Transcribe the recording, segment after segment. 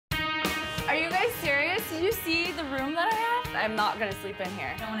you see the room that I have? I'm not gonna sleep in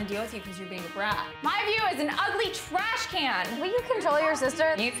here. I don't wanna deal with you because you're being a brat. My view is an ugly trash can. Will you control your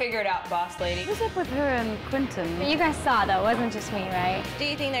sister? You figure it out, boss lady. What's up with her and Quentin? But you guys saw, though. It wasn't just me, right? Do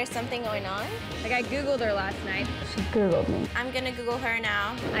you think there's something going on? Like, I Googled her last night. She Googled me. I'm gonna Google her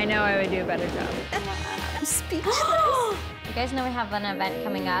now. I know I would do a better job. I'm speechless. You guys know we have an event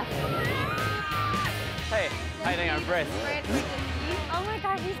coming up. Hey, how you doing? I'm Brett. Oh my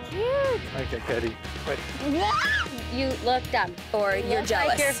God, he's cute. Okay, Cody. Wait. You look dumb. Or you're jealous.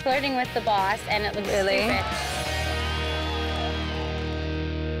 Like you're flirting with the boss, and it looks stupid.